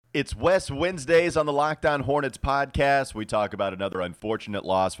It's West Wednesdays on the Locked On Hornets podcast. We talk about another unfortunate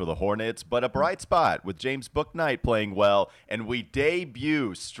loss for the Hornets, but a bright spot with James Bouknight playing well, and we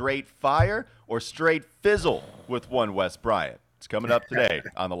debut straight fire or straight fizzle with one Wes Bryant. It's coming up today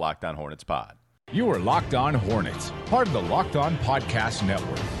on the Locked On Hornets pod. You are Locked On Hornets, part of the Locked On Podcast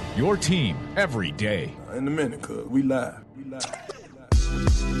Network, your team every day. In a minute, cuz we live.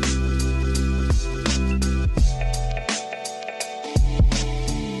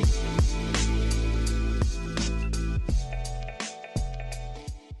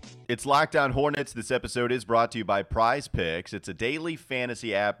 It's Locked On Hornets. This episode is brought to you by Prize Picks. It's a daily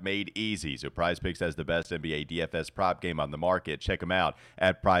fantasy app made easy. So Prize Picks has the best NBA DFS prop game on the market. Check them out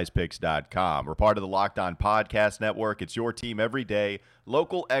at prizepicks.com. We're part of the Locked On Podcast Network. It's your team every day.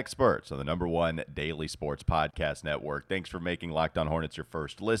 Local experts on the #1 daily sports podcast network. Thanks for making Locked On Hornets your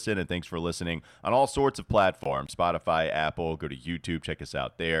first listen, and thanks for listening on all sorts of platforms. Spotify, Apple, go to YouTube, check us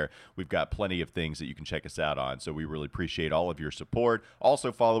out there. We've got plenty of things that you can check us out on, so we really appreciate all of your support.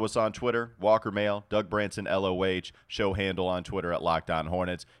 Also follow us on Twitter, Walker Mail, Doug Branson, LOH, show handle on Twitter at Locked On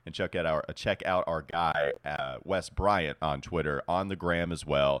Hornets, and check out our guy, Wes Bryant, on Twitter, on the gram as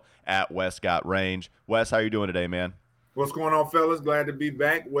well, at Wes Got Range. Wes, how you doing today, man? What's going on, fellas? Glad to be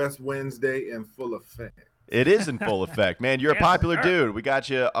back. West Wednesday in full effect. It is in full effect, man. You're a popular dude. We got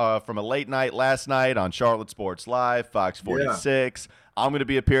you from a late night last night on Charlotte Sports Live, Fox 46. Yeah. I'm going to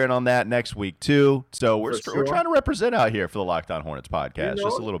be appearing on that next week, too. So we're trying to represent out here for the Locked On Hornets podcast,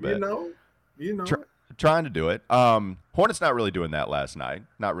 just a little bit. You know. Trying to do it. Hornets not really doing that last night,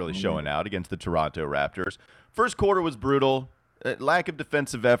 not really showing out against the Toronto Raptors. First quarter was brutal. Lack of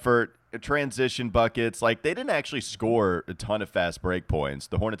defensive effort, transition buckets. Like, they didn't actually score a ton of fast break points.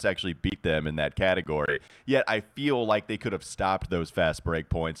 The Hornets actually beat them in that category. Yet I feel like they could have stopped those fast break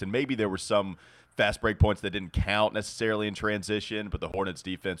points, and maybe there were some fast break points that didn't count necessarily in transition, but the Hornets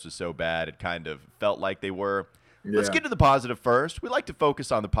defense was so bad it kind of felt like they were. Yeah. Let's get to the positive first. We like to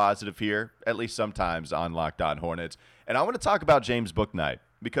focus on the positive here, at least sometimes on Locked On Hornets. And I want to talk about James Bouknight,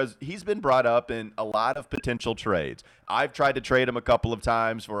 because he's been brought up in a lot of potential trades. I've tried to trade him a couple of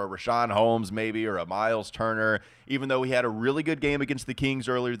times for a Rashawn Holmes maybe, or a Miles Turner, even though he had a really good game against the Kings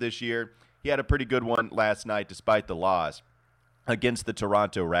earlier this year. He had a pretty good one last night despite the loss against the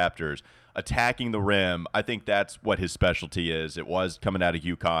Toronto Raptors. Attacking the rim, I think that's what his specialty is. It was coming out of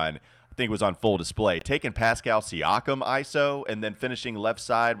UConn. I think it was on full display. Taking Pascal Siakam ISO and then finishing left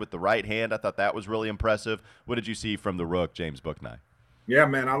side with the right hand, I thought that was really impressive. What did you see from the Rook, James Bouknight? Yeah,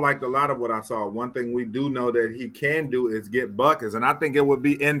 man, I liked a lot of what I saw. One thing we do know that he can do is get buckets, and I think it would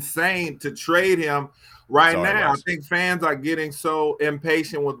be insane to trade him right now. I think fans are getting so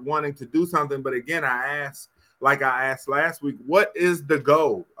impatient with wanting to do something, but again, I asked last week, what is the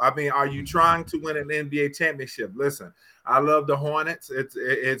goal? I mean, are you trying to win an NBA championship? Listen, I love the Hornets.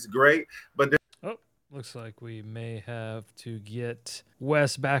 It's great, but looks like we may have to get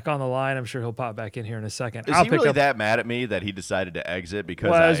Wes back on the line. I'm sure he'll pop back in here in a second. Is he really that mad at me that he decided to exit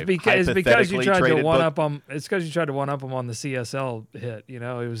because it's because you tried to one up him. It's because you tried to one up him on the CSL hit. You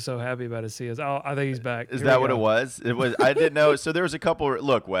know, he was so happy about his CSL. Oh, I think he's back. Is that what it was? It was. I didn't know. So there was a couple.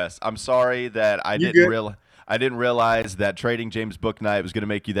 Look, Wes, I'm sorry that I didn't realize that trading James Bouknight was going to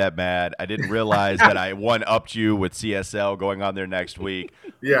make you that mad. I didn't realize that I one-upped you with CSL going on there next week.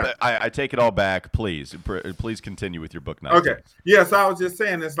 Yeah. But I take it all back. Please continue with your Bouknight. Okay. Yeah, so I was just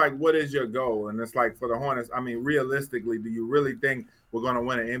saying, it's like, what is your goal? And it's like, for the Hornets, I mean, realistically, do you really think we're going to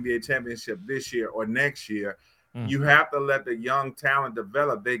win an NBA championship this year or next year? You have to let the young talent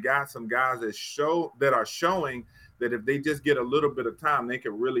develop. They got some guys that are showing that if they just get a little bit of time, they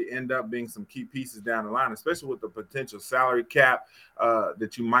could really end up being some key pieces down the line, especially with the potential salary cap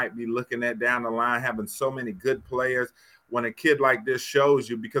that you might be looking at down the line, having so many good players. When a kid like this shows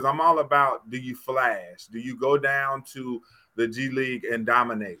you, because I'm all about, do you flash? Do you go down to the G League and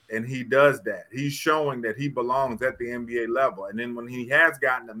dominate? And he does that. He's showing that he belongs at the NBA level. And then when he has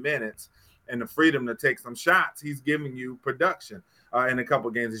gotten the minutes and the freedom to take some shots, he's giving you production in a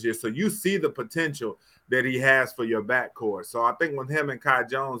couple games this year. So you see the potential that he has for your backcourt. So I think with him and Kai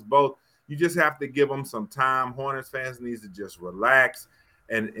Jones both, you just have to give them some time. Hornets fans need to just relax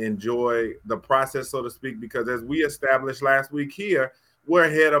and enjoy the process, so to speak, because as we established last week here, we're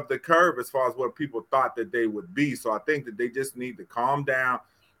ahead of the curve as far as what people thought that they would be. So I think that they just need to calm down.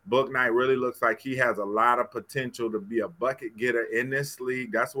 Bouknight really looks like he has a lot of potential to be a bucket getter in this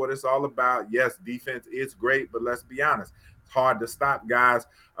league. That's what it's all about. Yes, defense is great, but let's be honest. Hard to stop guys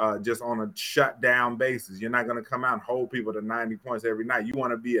just on a shutdown basis. You're not going to come out and hold people to 90 points every night. You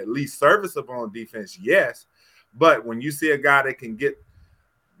want to be at least serviceable on defense, yes. But when you see a guy that can get,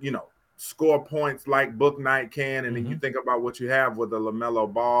 score points like Bouknight can, and then you think about what you have with the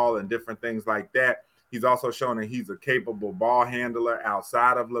LaMelo Ball and different things like that. He's also shown that he's a capable ball handler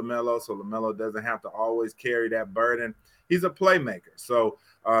outside of LaMelo, so LaMelo doesn't have to always carry that burden. He's a playmaker. So,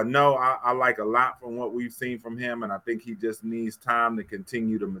 no, I like a lot from what we've seen from him, and I think he just needs time to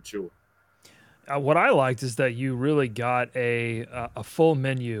continue to mature. What I liked is that you really got a full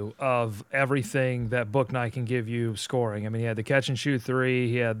menu of everything that Bouknight can give you scoring. I mean, he had the catch and shoot three,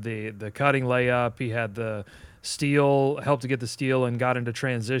 he had the cutting layup, he had the steal, helped to get the steal and got into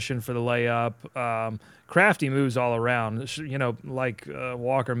transition for the layup. Crafty moves all around. You know, like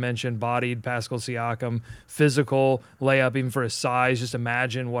Walker mentioned, bodied Pascal Siakam, physical layup even for his size. Just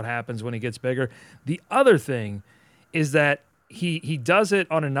imagine what happens when he gets bigger. The other thing is that he does it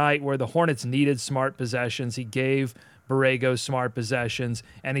on a night where the Hornets needed smart possessions. He gave Borrego smart possessions,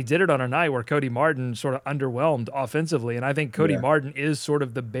 and he did it on a night where Cody Martin sort of underwhelmed offensively. And I think Cody Martin is sort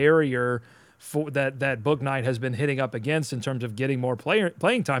of the barrier for that Bouknight has been hitting up against in terms of getting more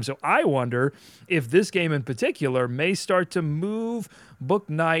playing time. So I wonder if this game in particular may start to move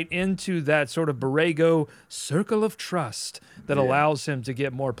Bouknight into that sort of Borrego circle of trust that allows him to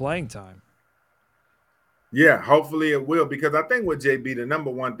get more playing time. Yeah, hopefully it will, because I think with JB, the number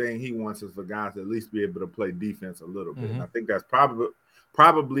one thing he wants is for guys to at least be able to play defense a little bit. And I think that's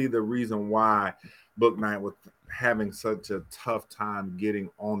probably the reason why Bouknight was having such a tough time getting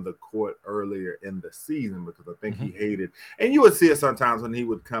on the court earlier in the season, because I think he hated, and you would see it sometimes when he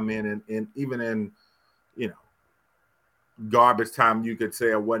would come in and even in, you know, garbage time, you could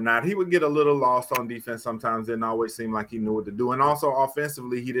say, or whatnot, he would get a little lost on defense sometimes. Didn't always seem like he knew what to do. And also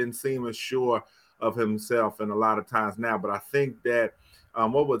offensively, he didn't seem as sure of himself and a lot of times now. But I think that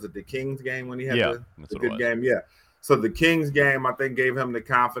what was it, the Kings game when he had the good game? Yeah. So the Kings game, I think, gave him the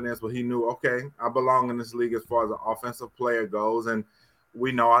confidence where he knew, okay, I belong in this league as far as an offensive player goes. And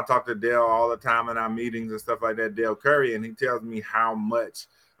we know, I talk to Dale all the time in our meetings and stuff like that, Dale Curry, and he tells me how much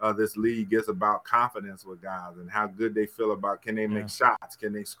this league is about confidence with guys and how good they feel about, can they make shots,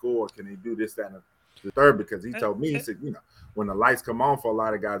 can they score, can they do this, that, and the third. Because he told me, he said, you know, when the lights come on for a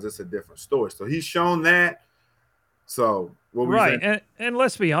lot of guys, it's a different story. So he's shown that. So what we and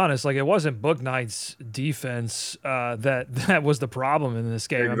let's be honest, like, it wasn't Bouknight's defense that was the problem in this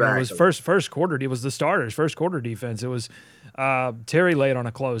game. Exactly. I mean, it was first quarter. It was the starters' first quarter defense. It was Terry late on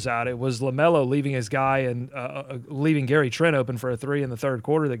a closeout. It was LaMelo leaving his guy and leaving Gary Trent open for a three in the third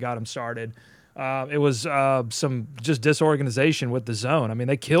quarter that got him started. It was some just disorganization with the zone. I mean,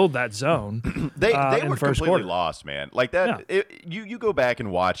 they killed that zone. They in were the first completely quarter. lost, man. Like that. Yeah. You go back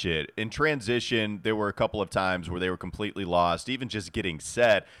and watch it. In transition, there were a couple of times where they were completely lost. Even just getting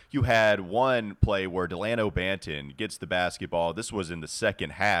set, you had one play where Delano Banton gets the basketball. This was in the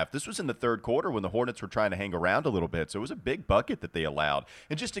second half. This was in the third quarter when the Hornets were trying to hang around a little bit. So it was a big bucket that they allowed,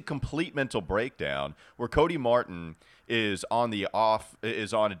 and just a complete mental breakdown where Cody Martin is on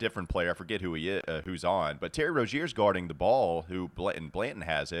a different player. I forget who he is, who's on, but Terry Rozier's guarding the ball, who Blanton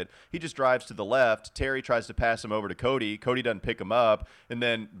has it. He just drives to the left. Terry tries to pass him over to Cody. Cody doesn't pick him up, and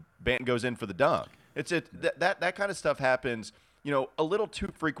then Banton goes in for the dunk. That kind of stuff happens, you know, a little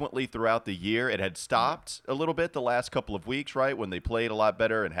too frequently throughout the year. It had stopped a little bit the last couple of weeks, right, when they played a lot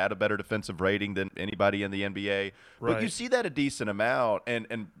better and had a better defensive rating than anybody in the NBA. Right. But you see that a decent amount,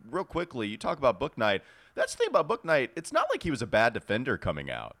 and real quickly, you talk about Bouknight. That's the thing about Bouknight. It's not like he was a bad defender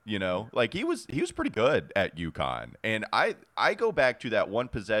coming out, you know? Like, he was pretty good at UConn. And I go back to that one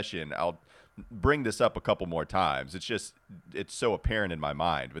possession. I'll bring this up a couple more times. It's so apparent in my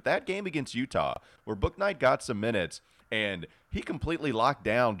mind. But that game against Utah, where Bouknight got some minutes, and he completely locked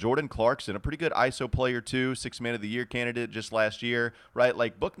down Jordan Clarkson, a pretty good ISO player too, 6th Man of the Year candidate just last year, right?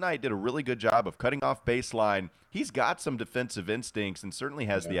 Like, Bouknight did a really good job of cutting off baseline. He's got some defensive instincts and certainly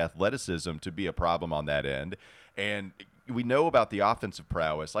has the athleticism to be a problem on that end. And we know about the offensive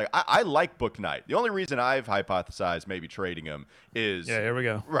prowess. Like, I like Bouknight. The only reason I've hypothesized maybe trading him is here we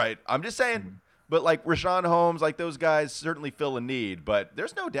go. Right. I'm just saying. But, like, Rashawn Holmes, like, those guys certainly fill a need. But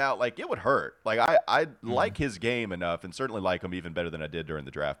there's no doubt, like, it would hurt. Like, I like his game enough and certainly like him even better than I did during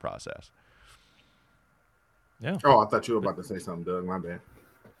the draft process. Yeah. Oh, I thought you were about to say something, Doug. My bad.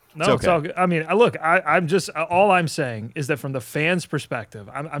 No, it's all good. I mean, look, I'm just, all I'm saying is that from the fans' perspective,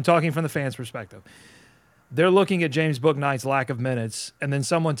 I'm talking from the fans' perspective. They're looking at James Bouknight's lack of minutes, and then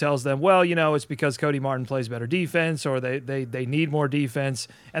someone tells them, well, you know, it's because Cody Martin plays better defense, or they need more defense.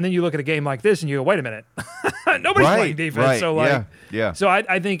 And then you look at a game like this and you go, wait a minute, nobody's playing defense. Right. So, like, yeah. So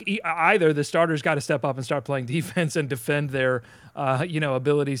I think either the starters got to step up and start playing defense and defend their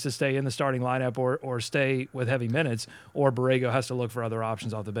abilities to stay in the starting lineup or stay with heavy minutes, or Borrego has to look for other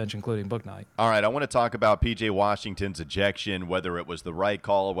options off the bench, including Bouknight. All right, I want to talk about P.J. Washington's ejection, whether it was the right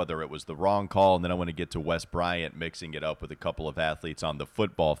call, whether it was the wrong call, and then I want to get to Wes Bryant mixing it up with a couple of athletes on the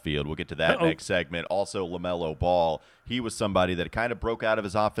football field. We'll get to that next segment. Also, LaMelo Ball. He was somebody that kind of broke out of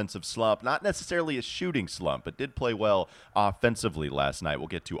his offensive slump, not necessarily a shooting slump, but did play well offensively last night. We'll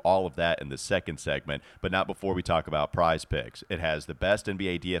get to all of that in the second segment, but not before we talk about Prize Picks. It has the best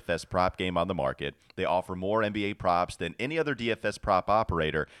NBA DFS prop game on the market. They offer more NBA props than any other DFS prop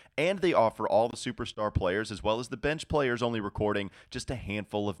operator, and they offer all the superstar players as well as the bench players only recording just a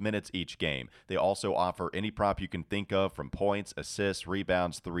handful of minutes each game. They also offer any prop you can think of, from points, assists,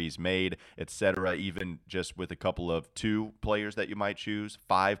 rebounds, threes made, etc., even just with a couple of 2 players that you might choose,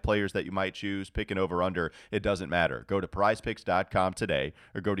 5 players that you might choose, pick an over-under, it doesn't matter. Go to prizepicks.com today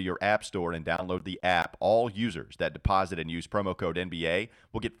or go to your app store and download the app. All users that deposit and use promo code NBA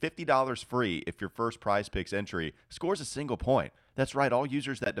will get $50 free if your first Prize Picks entry scores a single point. That's right, all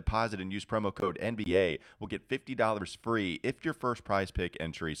users that deposit and use promo code NBA will get $50 free if your first Prize Pick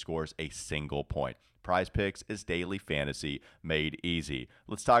entry scores a single point. Prize Picks is daily fantasy made easy.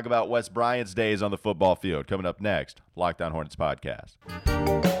 Let's talk about Wes Bryant's days on the football field. Coming up next, Locked On Hornets podcast.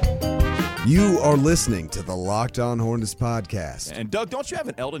 You are listening to the Locked On Hornets podcast. And Doug, don't you have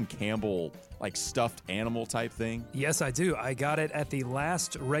an Eldon Campbell stuffed animal type thing? Yes, I do. I got it at the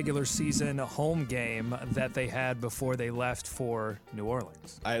last regular season home game that they had before they left for New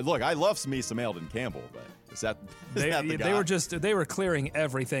Orleans. I love me some Eldon Campbell, but is that the guy? They were clearing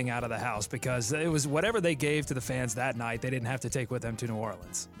everything out of the house because it was whatever they gave to the fans that night, they didn't have to take with them to New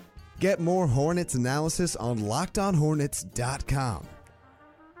Orleans. Get more Hornets analysis on LockedOnHornets.com.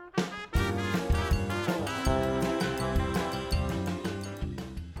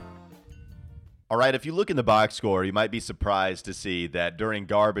 All right, if you look in the box score, you might be surprised to see that during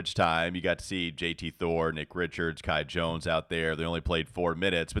garbage time, you got to see J.T. Thor, Nick Richards, Kai Jones out there. They only played 4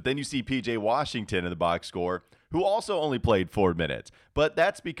 minutes. But then you see P.J. Washington in the box score, who also only played 4 minutes. But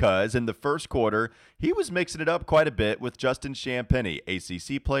that's because in the first quarter, he was mixing it up quite a bit with Justin Champagnie,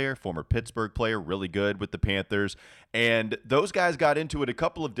 ACC player, former Pittsburgh player, really good with the Panthers. And those guys got into it a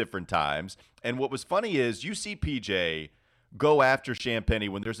couple of different times. And what was funny is you see P.J. go after Champagnie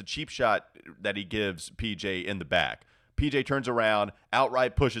when there's a cheap shot that he gives PJ in the back. PJ turns around,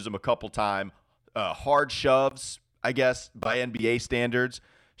 outright pushes him a couple times, hard shoves, I guess, by NBA standards.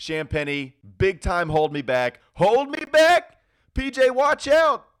 Champagnie, big time hold me back. Hold me back! PJ, watch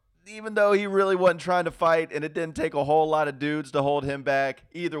out! Even though he really wasn't trying to fight and it didn't take a whole lot of dudes to hold him back.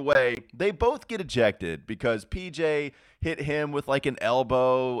 Either way, they both get ejected because PJ hit him with an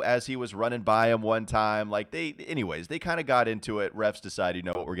elbow as he was running by him one time. They kind of got into it. Refs decided, you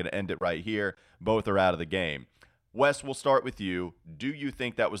know what, we're going to end it right here. Both are out of the game. Wes, we'll start with you. Do you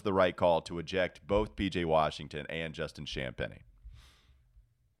think that was the right call to eject both P.J. Washington and Justin Champagnie?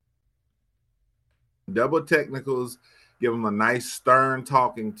 Double technicals, give them a nice stern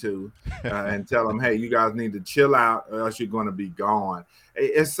talking to and tell them, hey, you guys need to chill out or else you're going to be gone.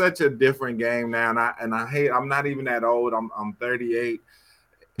 It's such a different game now, and I hate, I'm not even that old. I'm 38,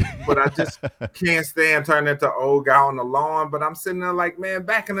 but I just can't stand turning into old guy on the lawn. But I'm sitting there man,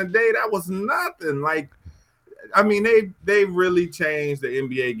 back in the day, that was nothing. They really changed the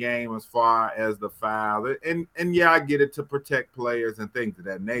NBA game as far as the foul. And yeah, I get it, to protect players and things of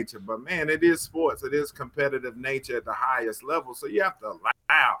that nature. But, man, it is sports. It is competitive nature at the highest level. So you have to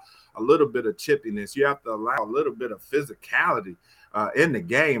allow a little bit of chippiness. You have to allow a little bit of physicality in the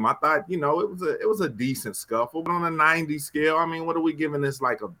game. I thought, it was a decent scuffle. But on a 90 scale, what are we giving this,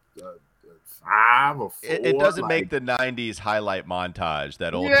 a 5 or 4? It doesn't make the 90s highlight montage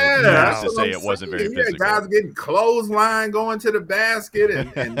that old used to say it wasn't very physical. Guys getting clothesline, going to the basket,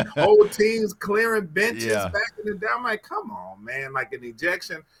 and whole teams clearing benches back in the day. I'm like, come on, man. An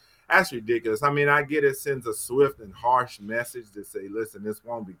ejection, that's ridiculous. I get it sends a swift and harsh message to say, listen, this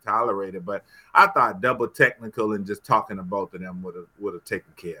won't be tolerated. But I thought double technical and just talking to both of them would have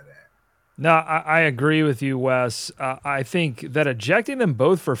taken care of that. No, I agree with you, Wes. I think that ejecting them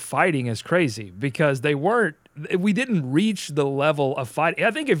both for fighting is crazy because we didn't reach the level of fight. I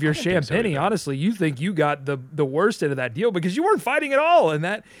think if you're Champagnie, honestly, you think you got the worst end of that deal because you weren't fighting at all in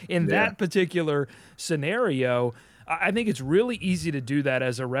that particular scenario. I think it's really easy to do that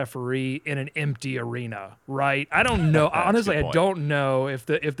as a referee in an empty arena, right? I don't know. Honestly, I don't know if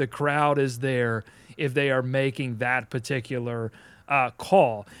the crowd is there, if they are making that particular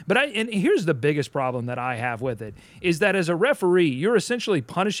call. And here's the biggest problem that I have with it is that as a referee, you're essentially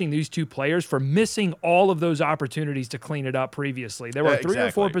punishing these two players for missing all of those opportunities to clean it up previously. There were three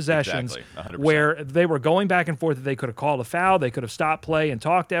or four possessions where they were going back and forth that they could have called a foul, they could have stopped play and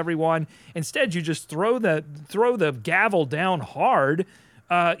talked to everyone. Instead, you just throw the gavel down hard,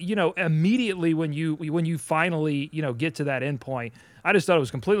 immediately when you finally, get to that end point. I just thought it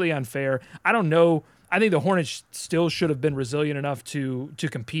was completely unfair. I don't know. I think the Hornets still should have been resilient enough to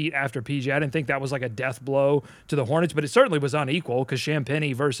compete after PJ. I didn't think that was like a death blow to the Hornets, but it certainly was unequal because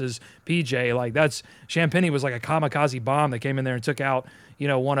Champagnie versus PJ, Champagnie was like a kamikaze bomb that came in there and took out,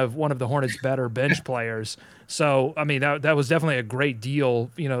 one of the Hornets' better bench players. So, I mean, that was definitely a great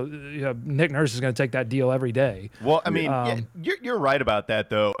deal. Nick Nurse is going to take that deal every day. Well, I mean, you're right about that,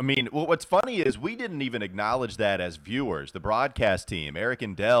 though. I mean, what's funny is we didn't even acknowledge that as viewers. The broadcast team, Eric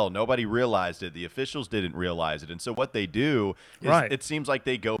and Dell, nobody realized it. The officials didn't realize it. And so what they do is it seems like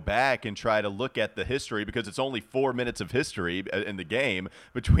they go back and try to look at the history because it's only 4 minutes of history in the game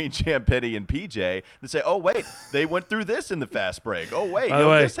between Champagnie and PJ and say, oh, wait, they went through this in the fast break. Oh, wait,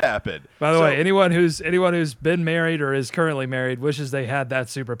 this happened. By the way, anyone who's been married or is currently married wishes they had that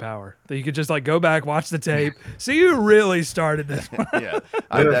superpower that you could just go back, watch the tape, see who really started this. Yeah,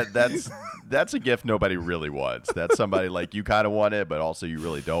 that's a gift nobody really wants. That's somebody you kind of want it, but also you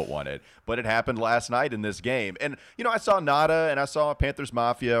really don't want it. But it happened last night in this game. And, I saw Nada and I saw Panthers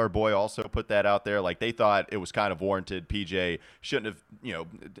Mafia, our boy, also put that out there. They thought it was kind of warranted. PJ shouldn't have,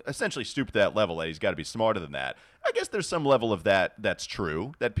 essentially stooped to that level. That he's got to be smarter than that. I guess there's some level of that's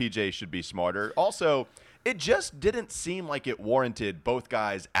true, that PJ should be smarter. Also, it just didn't seem like it warranted both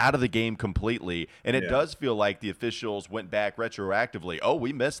guys out of the game completely, and it does feel like the officials went back retroactively. Oh,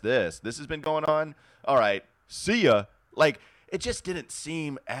 we missed this. This has been going on. All right, see ya. It just didn't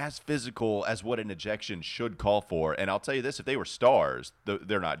seem as physical as what an ejection should call for. And I'll tell you this, if they were stars,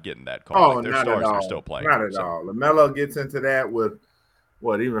 they're not getting that call. Oh, they're not stars, at all. they're still playing. Not at all. LaMelo gets into that with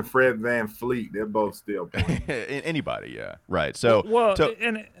even Fred VanVleet, they're both still playing. Anybody, yeah. Right. So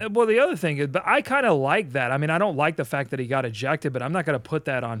the other thing is, but I kind of like that. I mean, I don't like the fact that he got ejected, but I'm not going to put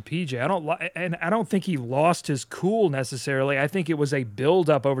that on PJ. I don't think he lost his cool necessarily. I think it was a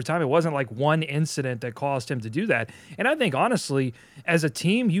build-up over time. It wasn't like one incident that caused him to do that. And I think, honestly, as a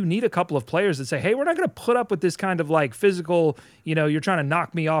team, you need a couple of players that say, hey, we're not going to put up with this kind of physical, you're trying to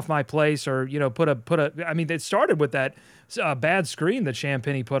knock me off my place or, I mean, it started with that bad screen that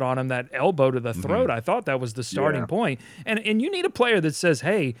Champagnie put on him, that elbow to the throat. I thought that was the starting point. And you need a player that says,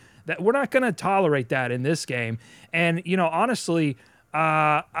 hey, that we're not going to tolerate that in this game. And, honestly,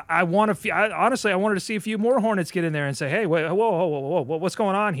 I wanted to see a few more Hornets get in there and say, hey, whoa, what's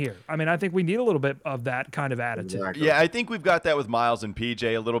going on here? I mean, I think we need a little bit of that kind of attitude. Exactly. Yeah, I think we've got that with Miles and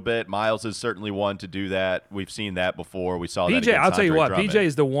PJ a little bit. Miles is certainly one to do that. We've seen that before. We saw that PJ, I'll tell you what, Drummond. PJ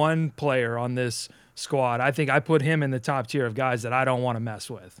is the one player on this squad. I think I put him in the top tier of guys that I don't want to mess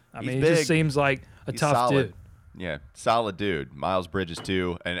with. I mean, he just seems like a tough solid dude. Yeah, solid dude. Miles Bridges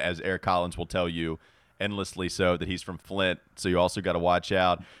too, and as Eric Collins will tell you, endlessly so, that he's from Flint, so you also got to watch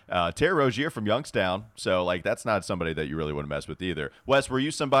out. Terry Rozier from Youngstown, so that's not somebody that you really want to mess with either. Wes, were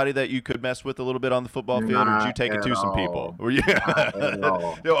you somebody that you could mess with a little bit on the football field, or did you take it to some people? Were you?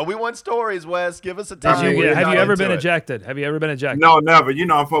 We want stories, Wes. Give us a tip. Have you ever been ejected? Have you ever been ejected? No, never. In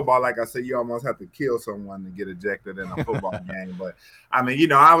football, like I said, you almost have to kill someone to get ejected in a football game. But I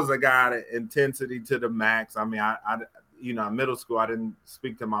mean, I was a guy that intensity to the max. I mean, I in middle school, I didn't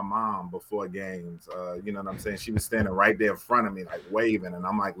speak to my mom before games. You know what I'm saying? She was standing right there in front of me, waving, and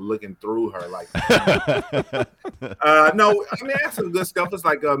I'm looking through her, no, I mean, I had some good stuff. It's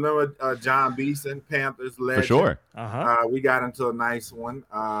remember John Beeson, Panthers legend. For sure. We got into a nice one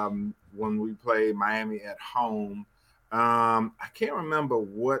when we played Miami at home. I can't remember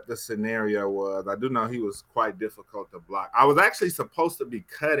what the scenario was. I do know he was quite difficult to block. I was actually supposed to be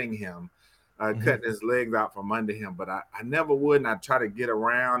cutting him. Cutting his legs out from under him, but I never would, and I try to get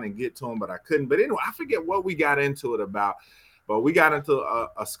around and get to him, but I couldn't. But anyway, I forget what we got into it about, but we got into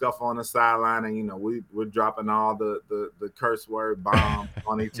a scuffle on the sideline, and we're dropping all the curse word bomb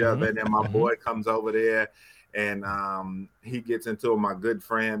on each other, and then my boy comes over there, and he gets into it. My good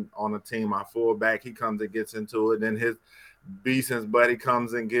friend on the team, my fullback, he comes and gets into it. Then his Beeson's buddy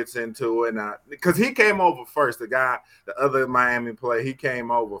comes and gets into it, because he came over first. The other Miami player, he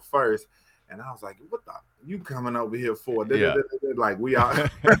came over first. And I was like, what the you coming over here for? Yeah. We are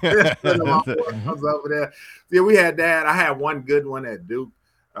comes over there. Yeah, we had that. I had one good one at Duke.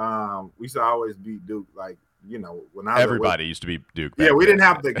 We used to always beat Duke. When I was everybody used to beat Duke. Yeah, we didn't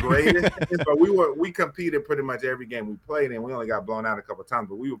have the greatest, but we competed pretty much every game we played in. We only got blown out a couple of times,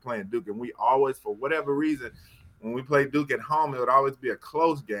 but we were playing Duke, and we always, for whatever reason, when we played Duke at home, it would always be a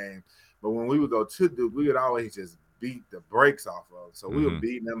close game. But when we would go to Duke, we would always just beat the brakes off of. So we were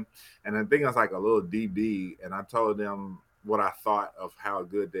beating them. And I think I was like a little DB. And I told them what I thought of how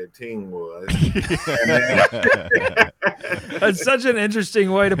good their team was. That's such an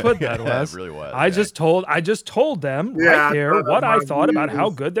interesting way to put that, Wes. It really was. I just told them right there what I thought about how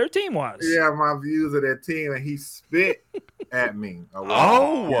good their team was. Yeah, my views of their team, and he spit at me.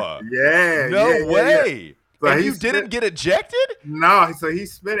 Oh, yeah. No way. So and you didn't get ejected? No, so he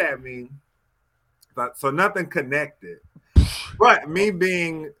spit at me. So nothing connected. But me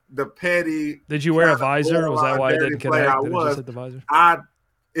being the petty. Did you wear a visor? Was that why it didn't connect? Did it just hit the visor? I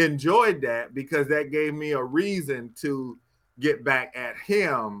enjoyed that because that gave me a reason to get back at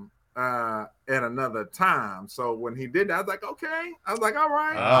him at another time. So when he did that, I was like, okay. I was like, all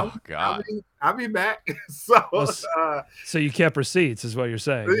right. Oh, God. I'll be back. So you kept receipts is what you're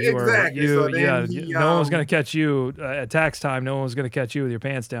saying. Exactly. No one was going to catch you at tax time. No one was going to catch you with your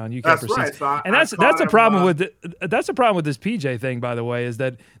pants down. You kept receipts. Right. So and that's a problem with that's a problem with this PJ thing, by the way, is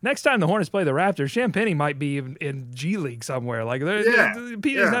that next time the Hornets play the Raptors, Champagnie might be in G League somewhere. Like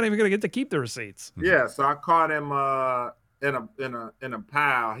PJ's not even going to get to keep the receipts. Yeah. So I caught him in a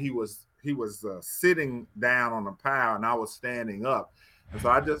pile. He was sitting down on a pile, and I was standing up. And so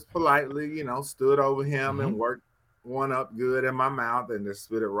I just politely, stood over him and worked one up good in my mouth and just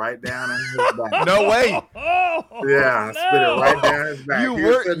spit it right down in his back. No way. Yeah, I spit it right down his back. He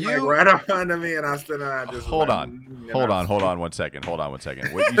was sitting right up under me, and I stood there and I just Hold on 1 second.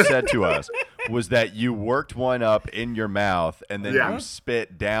 What you said to us was that you worked one up in your mouth and then you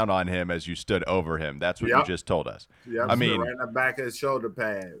spit down on him as you stood over him. That's what you just told us. Yeah, I mean, right in the back of his shoulder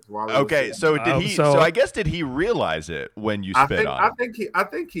pads. Okay, so did he? So I guess did he realize it when you spit on him? I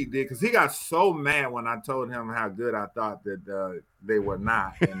think he did, because he got so mad when I told him how good I thought that they were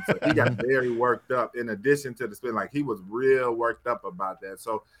not, and so he got very worked up. In addition to the spit, like he was real worked up about that.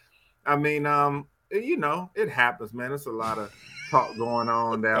 So, I mean, it happens, man. It's a lot of talk going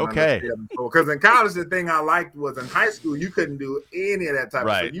on down. Okay. Because in college, the thing I liked was in high school, you couldn't do any of that type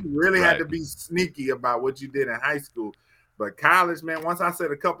of stuff. You really had to be sneaky about what you did in high school. But college, man, once I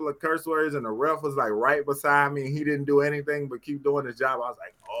said a couple of curse words and the ref was like right beside me and he didn't do anything but keep doing his job, I was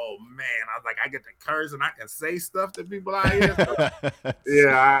like, oh, man. I was like, I get to curse and I can say stuff to people out here. So,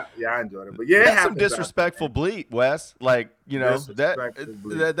 I enjoyed it. But that's some disrespectful bleep, Wes. Like,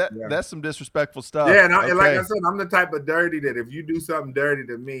 that's some disrespectful stuff. Yeah, and like I said, I'm the type of dirty that if you do something dirty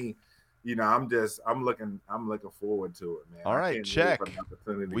to me, I'm looking forward to it, man. All right, check.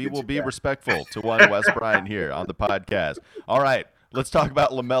 We will be respectful to one Wes Bryant here on the podcast. All right, let's talk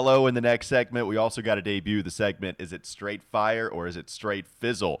about LaMelo in the next segment. We also got to debut the segment, is it straight fire or is it straight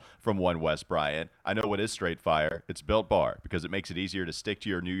fizzle from one Wes Bryant? I know what is straight fire. It's Built Bar, because it makes it easier to stick to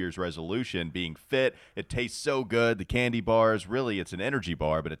your New Year's resolution, being fit. It tastes so good. The candy bars, really, it's an energy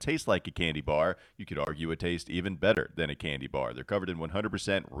bar, but it tastes like a candy bar. You could argue it tastes even better than a candy bar. They're covered in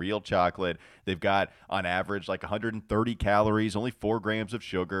 100% real chocolate. They've got, on average, like 130 calories, only 4 grams of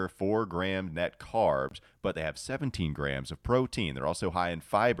sugar, 4 gram net carbs, but they have 17 grams of protein. They're also high in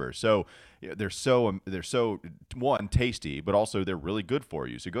fiber. So they're so one, tasty, but also they're really good for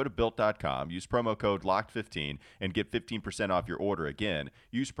you. So go to Built.com, use promo code LOCKED15 and get 15% off your order. Again,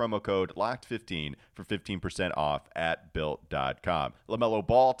 use promo code LOCKED15 for 15% off at Built.com. LaMelo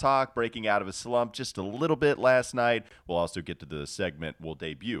Ball talk, breaking out of a slump just a little bit last night. We'll also get to the segment we'll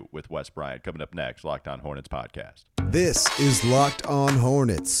debut with Wes Bryant coming up next, Locked On Hornets podcast. This is Locked On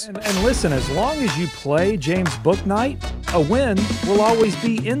Hornets. And listen, as long as you play James Bouknight, a win will always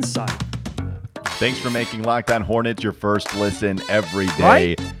be in sight. Thanks for making Locked On Hornets your first listen every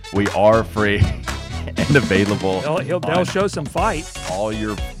day. Right? We are free and available. They'll show some fight.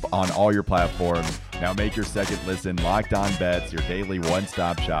 On all your platforms. Now make your second listen Locked On Bets, your daily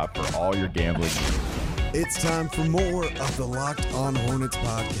one-stop shop for all your gambling needs. It's time for more of the Locked On Hornets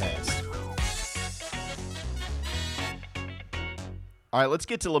podcast. All right, let's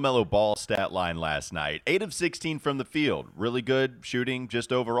get to LaMelo Ball's stat line last night. 8 of 16 from the field. Really good shooting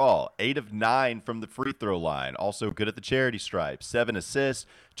just overall. 8 of 9 from the free throw line. Also good at the charity stripe. 7 assists,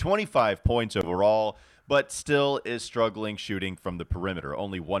 25 points overall, but still is struggling shooting from the perimeter.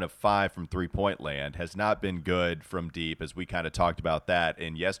 Only 1 of 5 from three-point land. Has not been good from deep, as we kind of talked about that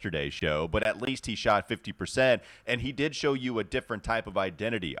in yesterday's show, but at least he shot 50%, and he did show you a different type of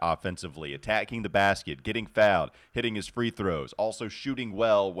identity offensively, attacking the basket, getting fouled, hitting his free throws, also shooting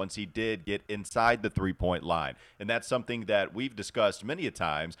well once he did get inside the three-point line. And that's something that we've discussed many a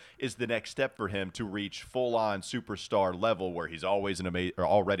times is the next step for him to reach full-on superstar level, where he's always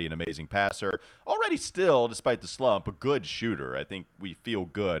already an amazing passer, already still still, despite the slump, a good shooter. I think we feel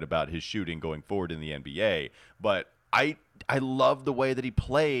good about his shooting going forward in the NBA. But I love the way that he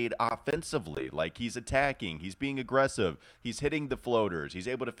played offensively. Like, he's attacking, he's being aggressive, he's hitting the floaters, he's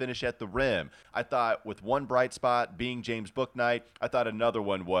able to finish at the rim. I thought with one bright spot being James Bouknight, I thought another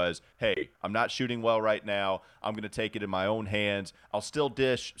one was, hey, I'm not shooting well right now. I'm going to take it in my own hands. I'll still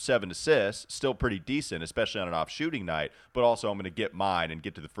dish 7 assists, still pretty decent, especially on an off shooting night, but also I'm going to get mine and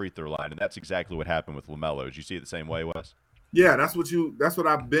get to the free throw line. And that's exactly what happened with LaMelo. Did you see it the same way, Wes? Yeah, that's what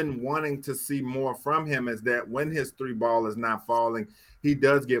I've been wanting to see more from him, is that when his three ball is not falling, he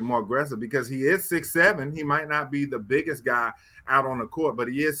does get more aggressive, because he is 6'7". He might not be the biggest guy out on the court, but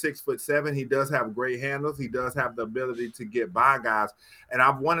he is 6'7". He does have great handles. He does have the ability to get by guys. And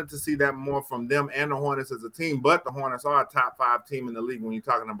I've wanted to see that more from them and the Hornets as a team. But the Hornets are a top 5 team in the league when you're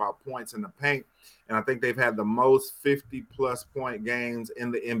talking about points in the paint. And I think they've had the most 50-plus point games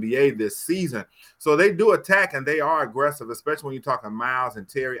in the NBA this season. So they do attack, and they are aggressive, especially when you're talking Miles, and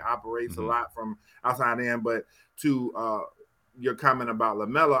Terry operates a lot from outside in. But to your comment about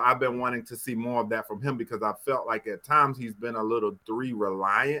LaMelo, I've been wanting to see more of that from him, because I felt like at times he's been a little 3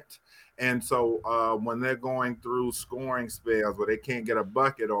 reliant. And so when they're going through scoring spells where they can't get a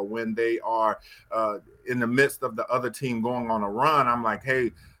bucket, or when they are in the midst of the other team going on a run, I'm like,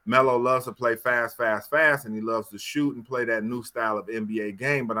 hey, Melo loves to play fast, and he loves to shoot and play that new style of NBA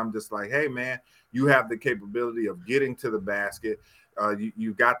game. But I'm just like, hey, man, you have the capability of getting to the basket.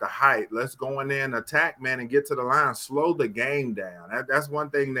 You got the height. Let's go in there and attack, man, and get to the line. Slow the game down. That's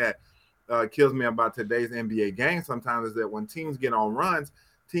one thing that kills me about today's NBA game sometimes, is that when teams get on runs,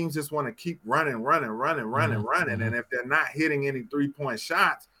 teams just want to keep running. And if they're not hitting any three-point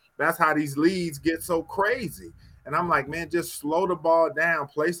shots, that's how these leads get so crazy. And I'm like, man, just slow the ball down,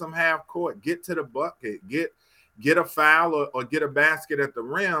 play some half court, get to the bucket, get a foul or get a basket at the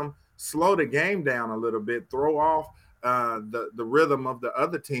rim, slow the game down a little bit, throw off the rhythm of the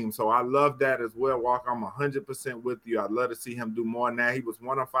other team. So I love that as well, Walker. I'm 100% with you. I'd love to see him do more than that. He was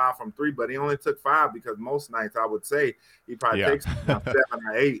 1 of 5 from 3, but he only took 5, because most nights I would say he probably takes 7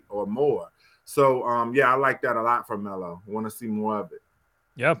 or 8 or more. So, I like that a lot from Melo. Want to see more of it.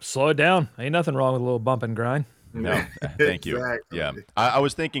 Yep, slow it down. Ain't nothing wrong with a little bump and grind. No, thank you. Exactly. Yeah, I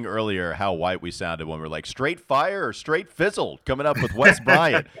was thinking earlier how white we sounded when we were like straight fire or straight fizzle, coming up with Wes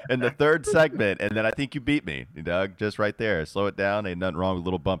Bryant in the third segment, and then I think you beat me, Doug, just right there. Slow it down. Ain't nothing wrong with a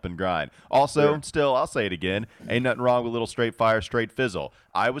little bump and grind. Also, still, I'll say it again, ain't nothing wrong with a little straight fire, straight fizzle.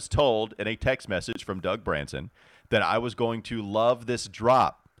 I was told in a text message from Doug Branson that I was going to love this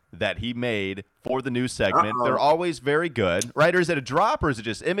drop that he made for the news segment. They're always very good, right? Or is it a drop, or is it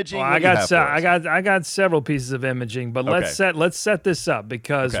just imaging? Well, I got several pieces of imaging, but let's set this up,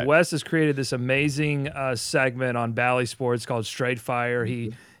 because Wes has created this amazing segment on Bally Sports called Straight Fire.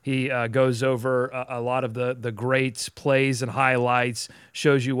 He goes over a lot of the great plays and highlights,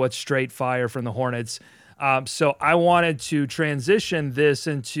 shows you what's straight fire from the Hornets. So I wanted to transition this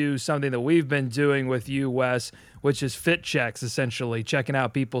into something that we've been doing with you, Wes, which is fit checks, essentially, checking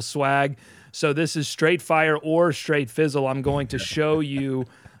out people's swag. So this is straight fire or straight fizzle. I'm going to show you,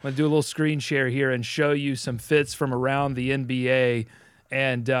 I'm going to do a little screen share here and show you some fits from around the NBA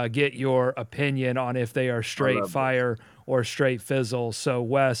and get your opinion on if they are straight fire or straight fizzle. So,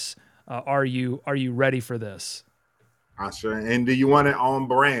 Wes, are you ready for this? Sure. And do you want it on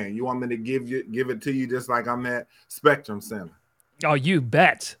brand? You want me to give it to you just like I'm at Spectrum Center? Oh, you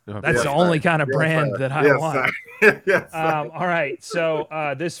bet. That's the only kind of brand that I want. All right.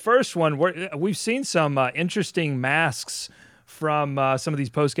 So this first one, we've seen some interesting masks from some of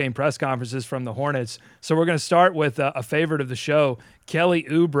these post-game press conferences from the Hornets. So we're going to start with a favorite of the show, Kelly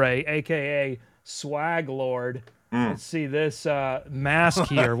Oubre, a.k.a. Swag Lord. Let's see this mask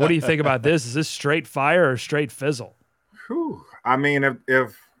here. What do you think about this? Is this straight fire or straight fizzle? Whew. I mean,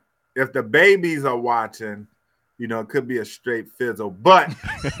 if the babies are watching, it could be a straight fizzle, but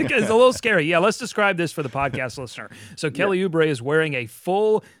it's a little scary. Yeah, let's describe this for the podcast listener. So Kelly Oubre is wearing a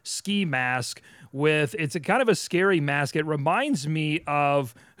full ski mask it's a kind of a scary mask. It reminds me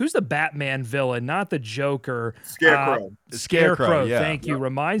of, who's the Batman villain, not the Joker? Scarecrow. Scarecrow, yeah. Thank you.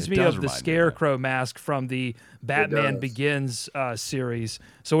 Reminds me of the Scarecrow mask from the Batman Begins series.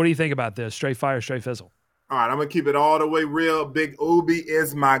 So what do you think about this? Straight fire, straight fizzle? All right, I'm going to keep it all the way real. Big Ubi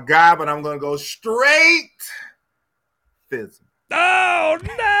is my guy, but I'm going to go straight fizzle. Oh,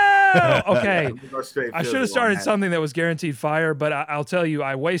 no! Okay. Go straight I should Fizzle have started on that. something that was guaranteed fire, but I'll tell you,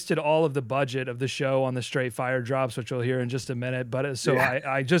 I wasted all of the budget of the show on the straight fire drops, which we'll hear in just a minute. But so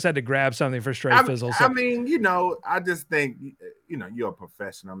I just had to grab something for straight fizzle. So. I mean, I just think, you're a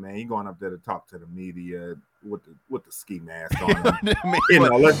professional, man. You're going up there to talk to the media with the ski mask on.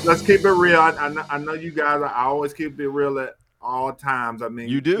 Let's keep it real. I know you guys. I always keep it real at all times. I mean,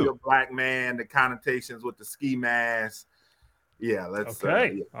 you do. You're a black man. The connotations with the ski mask. Yeah, let's.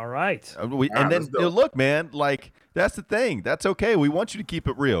 Okay. All right. Look, man. Like that's the thing. That's okay. We want you to keep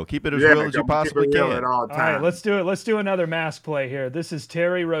it real. Keep it as real as you possibly can. At all right. Let's do it. Let's do another mask play here. This is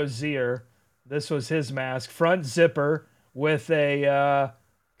Terry Rozier. This was his mask, front zipper with a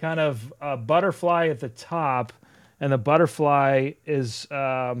kind of a butterfly at the top, and the butterfly is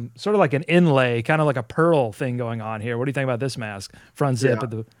sort of like an inlay, kind of like a pearl thing going on here. What do you think about this mask? Front zip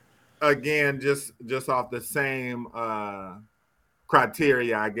at the. Again, just off the same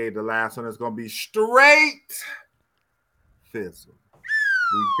criteria I gave the last one, it's going to be straight fizzle.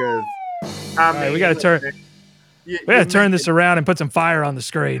 Because we got to turn. We got to turn this around and put some fire on the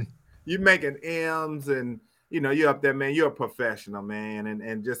screen. You're making M's, and you're up there, man. You're a professional, man,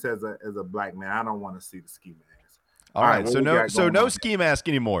 and just as a black man, I don't want to see the ski mask. All right, so no ski mask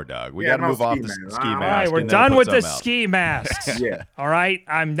anymore, Doug. We got to move off the ski mask. All right, we're done with the ski masks. Yeah. All right,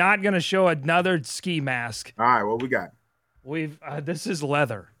 I'm not gonna show another ski mask. All right, what we got? We've this is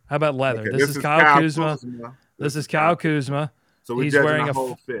leather. How about leather? Okay, this is Kyle Kuzma. This is Kyle Kuzma. So he's wearing a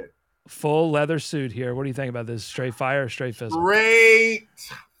whole fit. Full leather suit here. What do you think about this? Straight fire or straight fizzle? Straight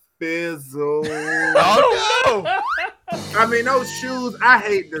fizzle. Oh no! I mean, those shoes. I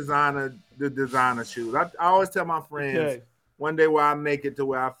hate the designer shoes. I always tell my friends, one day where I make it to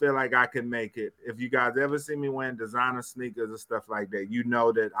where I feel like I can make it. If you guys ever see me wearing designer sneakers and stuff like that, you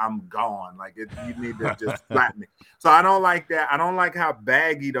know that I'm gone. Like you need to just flatten me. So I don't like that. I don't like how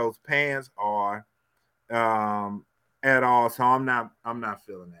baggy those pants are at all. So I'm not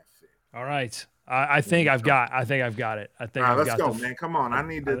feeling that fit. All right. I think I've got it. I think I've got let's go, man. Come on. I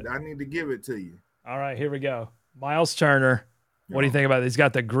need to give it to you. All right, here we go. Miles Turner. What do you think about it? He's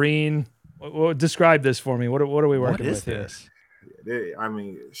got the green. Describe this for me. What are we working with here? I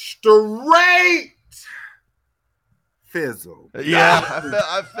mean, straight fizzle. Yeah,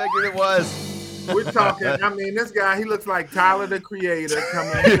 I figured it was. We're talking. I mean, this guy, he looks like Tyler the Creator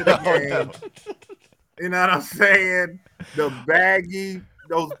coming into the game. You know what I'm saying? The baggy,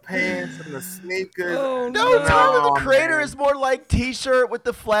 those pants and the sneakers. No, Tyler the Creator is more like T-shirt with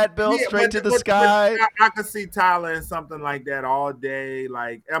the flat bill straight to the sky. I could see Tyler in something like that all day.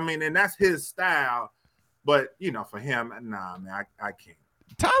 Like, I mean, and that's his style. But, for him, nah, man, I can't.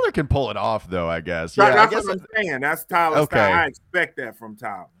 Tyler can pull it off, though, I guess. That's what I'm saying. That's Tyler's style. I expect that from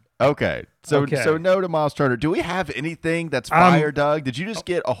Tyler. Okay. So no to Miles Turner. Do we have anything that's fire, Doug? Did you just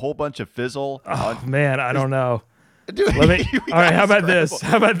get a whole bunch of fizzle? Oh, man, I don't know. Dude, all right, how about this?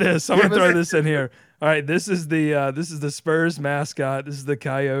 I'm gonna throw this in here. All right, this is the Spurs mascot. This is the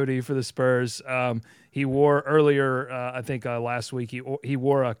Coyote for the Spurs. He wore earlier, I think last week. He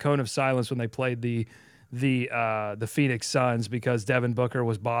wore a cone of silence when they played the Phoenix Suns because Devin Booker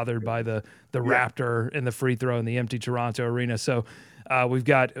was bothered by the Raptor in the free throw in the empty Toronto arena. So we've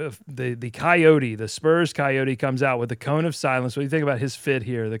got the Coyote, the Spurs Coyote comes out with the cone of silence. What do you think about his fit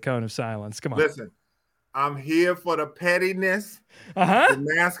here? The cone of silence. Come on. Listen. I'm here for the pettiness. The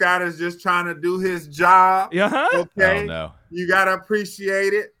mascot is just trying to do his job. Okay. Oh, no. You got to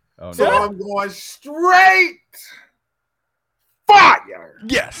appreciate it. Oh, so no. I'm going straight fire.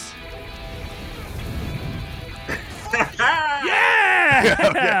 Yes.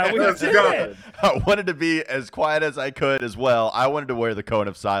 Yeah. Let's go. I wanted to be as quiet as I could as well. I wanted to wear the cone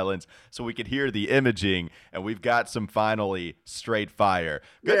of silence so we could hear the imaging, and we've got some finally straight fire.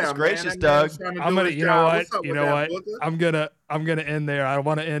 Goodness gracious, Doug. I'm gonna, you know what? I'm gonna end there. I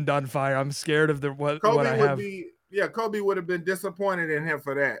want to end on fire. I'm scared of what I have. Kobe would have been disappointed in him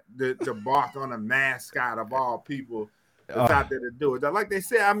for that. To bark on a mascot of all people. That's out there to do it. Like they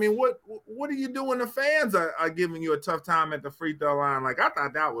said, I mean, what are you doing? The fans are giving you a tough time at the free throw line. Like, I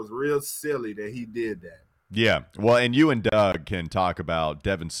thought that was real silly that he did that. Yeah. Well, and you and Doug can talk about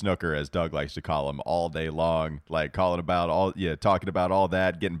Devin Snooker, as Doug likes to call him, all day long. Like, talking about all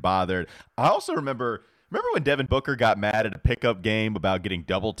that, getting bothered. I also remember when Devin Booker got mad at a pickup game about getting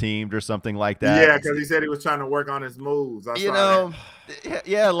double teamed or something like that? Yeah, because he said he was trying to work on his moves.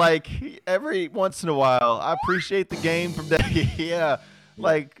 Yeah, like every once in a while, I appreciate the game from that. Yeah,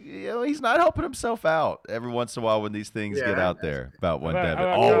 Like, he's not helping himself out every once in a while when these things get out there about one Devin.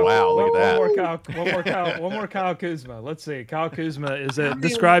 Oh, wow, look at that. One more Kyle Kuzma. Let's see. Kyle Kuzma is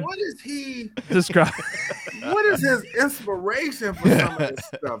describe. What is he? Describe. What is his inspiration for some of this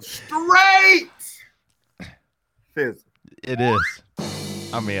stuff? Straight physical. It is.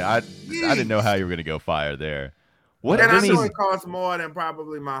 I mean, I didn't know how you were going to go fire there. What? And I know it costs more than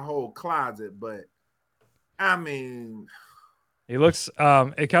probably my whole closet, but I mean, he looks.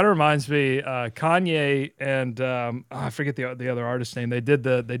 It kind of reminds me Kanye and I forget the other artist's name. They did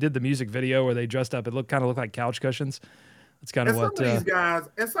the music video where they dressed up. It looked like couch cushions. It's kind of what some of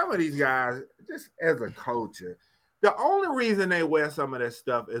these guys, just as a culture, the only reason they wear some of this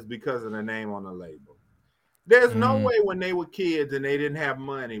stuff is because of the name on the label. There's no way when they were kids and they didn't have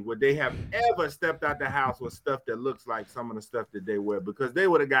money would they have ever stepped out the house with stuff that looks like some of the stuff that they wear, because they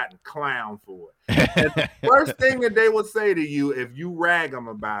would have gotten clown for it. And the first thing that they would say to you if you rag them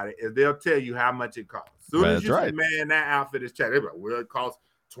about it is they'll tell you how much it costs. As soon as you say, man, that outfit is cheap, they're like, well, it costs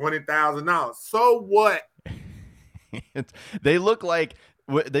 $20,000. So what? They look like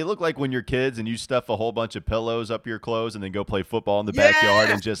when you're kids and you stuff a whole bunch of pillows up your clothes and then go play football in the backyard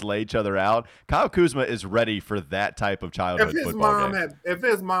and just lay each other out. Kyle Kuzma is ready for that type of childhood football game. If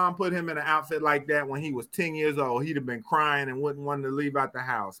his mom put him in an outfit like that when he was 10 years old, he'd have been crying and wouldn't want to leave out the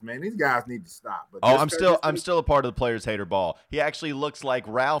house. Man, these guys need to stop. But I'm still a part of the Players Hater Ball. He actually looks like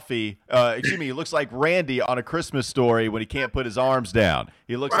Ralphie. He looks like Randy on A Christmas Story when he can't put his arms down.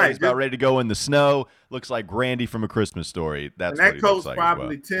 He looks like he's about ready to go in the snow. Looks like Randy from A Christmas Story. That's what he looks like. That coat's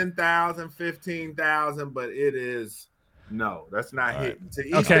probably $10,000, $15,000, but it is that's not hitting. To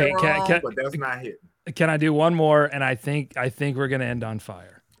each their own, but that's not hitting. Can I do one more? And I think we're gonna end on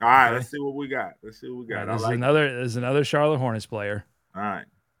fire. All right, let's see what we got. This is another Charlotte Hornets player. All right,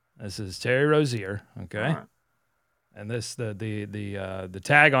 this is Terry Rozier. Okay. All right. And this the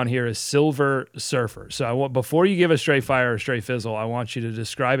tag on here is Silver Surfer. So before you give a straight fire or straight fizzle, I want you to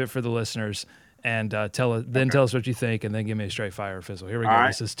describe it for the listeners and tell us what you think, and then give me a straight fire or fizzle. Here we go. Right.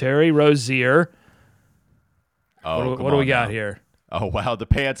 This is Terry Rozier. Oh, what do we got here? Oh wow, the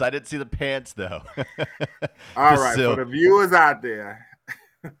pants! I didn't see the pants though. All right, for the viewers out there.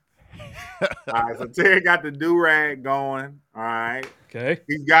 All right, so Terry got the do-rag going. All right. Okay.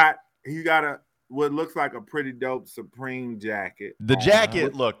 He's got what looks like a pretty dope Supreme jacket. The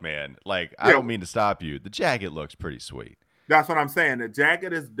jacket, look, man. Like, I don't mean to stop you. The jacket looks pretty sweet. That's what I'm saying. The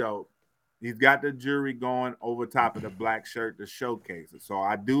jacket is dope. He's got the jewelry going over top of the black shirt to showcase it. So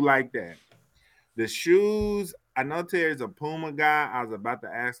I do like that. The shoes, I know Terry's a Puma guy. I was about to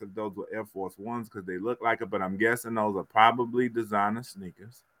ask if those were Air Force Ones because they look like it, but I'm guessing those are probably designer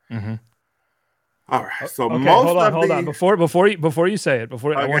sneakers. Mm-hmm. All right. So hold on. Before you say it,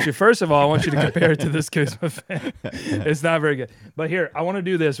 I want you, first of all, I want you to compare it to this Kuzma fan. It's not very good. But here, I want to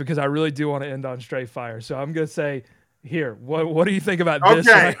do this because I really do want to end on straight fire. So I'm going to say, here, what do you think about this?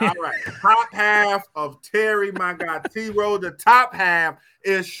 Okay, all right. Top half of Terry, my guy, T-Row, the top half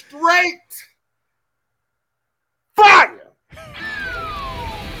is straight fire. The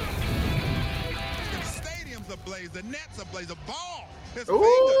stadium's ablaze. The net's ablaze. The ball.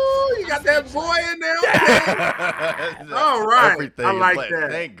 Ooh, you got that boy in there. All right. Everything I like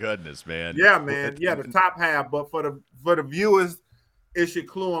that. Thank goodness, man. Yeah, man. Yeah, the top half. But for the viewers, it should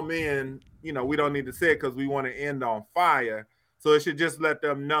clue them in. You know, we don't need to say it because we want to end on fire. So it should just let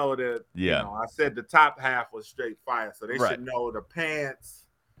them know that, I said the top half was straight fire. So they should know the pants.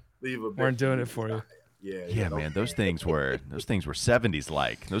 Weren't doing it for you. Yeah, man. Those things were 70s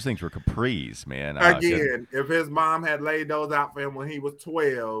like. Those things were capris, man. Again, if his mom had laid those out for him when he was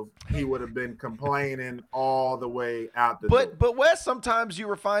 12, he would have been complaining all the way out the door. But Wes, sometimes you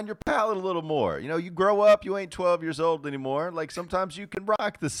refine your palate a little more. You know, you grow up, you ain't 12 years old anymore. Like sometimes you can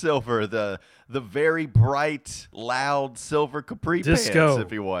rock the silver, the very bright, loud silver capri pants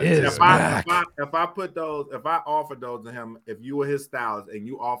if you want. If I offered those to him, if you were his stylist and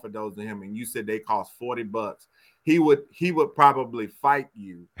you offered those to him and you said they cost $40, he would probably fight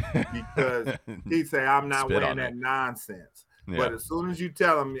you because he'd say, I'm not wearing that nonsense. Yeah. But as soon as you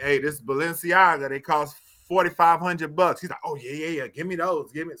tell him, hey, this Balenciaga, they cost $4,500, he's like, oh yeah, give me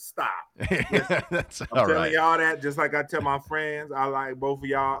those, stop. That's I'm telling y'all that just like I tell my friends. I like both of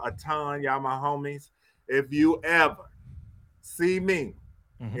y'all a ton, y'all my homies. If you ever see me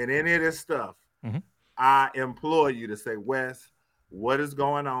in any of this stuff, I implore you to say, Wes, what is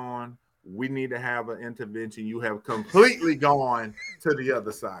going on? We need to have an intervention. You have completely gone to the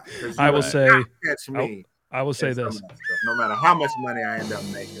other side. I will say, catch me. I will say this: no matter how much money I end up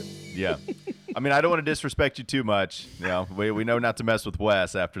making. Yeah. I mean, I don't want to disrespect you too much. You know, we know not to mess with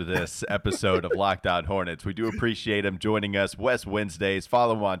Wes after this episode of Locked On Hornets. We do appreciate him joining us. Wes Wednesdays.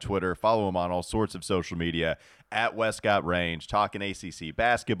 Follow him on Twitter. Follow him on all sorts of social media at Westcott Range. Talking ACC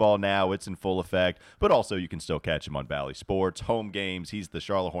basketball now. It's in full effect. But also, you can still catch him on Valley Sports. Home games. He's the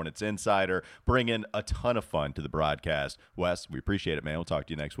Charlotte Hornets insider, bringing a ton of fun to the broadcast. Wes, we appreciate it, man. We'll talk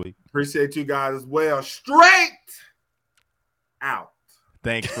to you next week. Appreciate you guys as well. Straight out.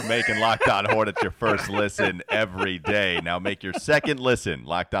 Thanks for making Locked On Hornets your first listen every day. Now make your second listen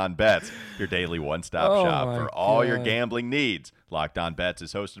Locked On Bets, your daily one-stop shop for all your gambling needs. Locked On Bets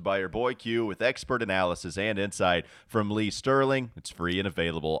is hosted by your boy Q with expert analysis and insight from Lee Sterling. It's free and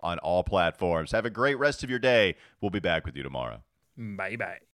available on all platforms. Have a great rest of your day. We'll be back with you tomorrow. Bye-bye.